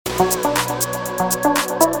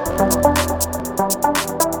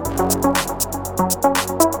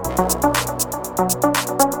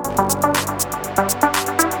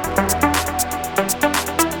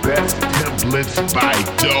Templates by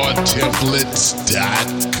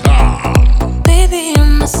DawTemplates.com. Baby, you're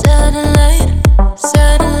my satellite,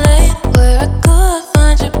 where I go, I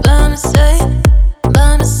find you by my side,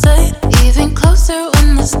 even closer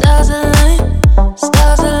when the stars align,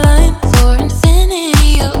 for infinity,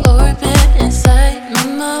 you orbit inside my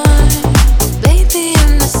mind. Baby,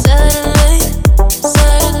 you're my satellite,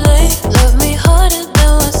 love me harder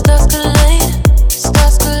than when stars collide,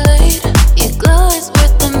 you glow is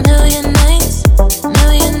worth a million nights.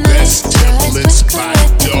 Best templates by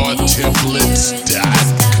DawTemplates.com.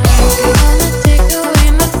 Wanna take away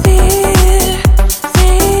my fear.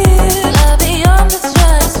 Fly beyond the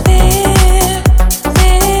stratosphere.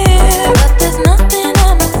 But there's nothing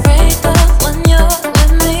I'm afraid of when you're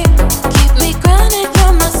with me. Keep me grounded,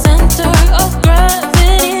 you're my center of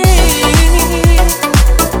gravity.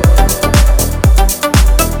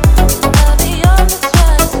 Fly beyond the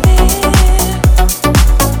stratosphere.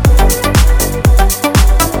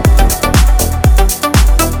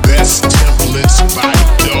 Best templates by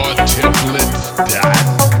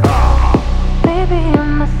DawTemplates.com. Baby, you're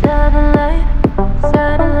my satellite,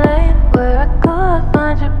 where I go, I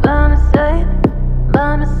find you by my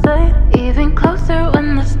side, even closer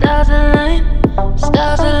when the stars align,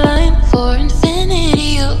 for infinity,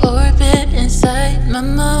 you orbit inside my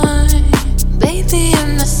mind. Baby, you're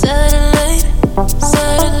my satellite,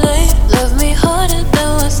 love me harder than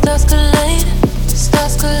when stars collide,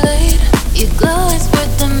 you glow is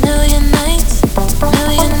worth a million nights.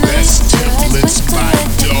 Best templates by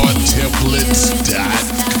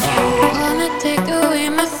DawTemplates.com. Wanna take away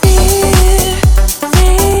my fear.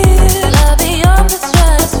 Fly beyond the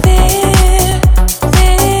stratosphere.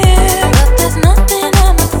 But there's nothing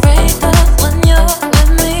I'm afraid of when you're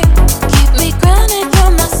with me. Keep me grounded,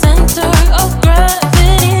 you're my center of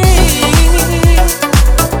gravity.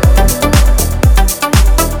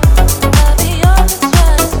 Fly beyond the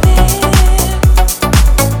stratosphere.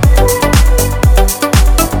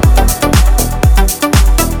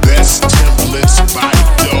 Best templates by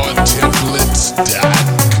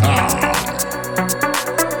DawTemplates.com.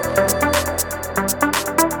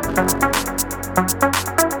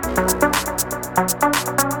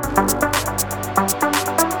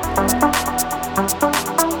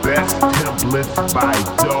 Best templates by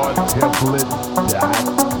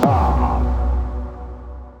DawTemplates.com.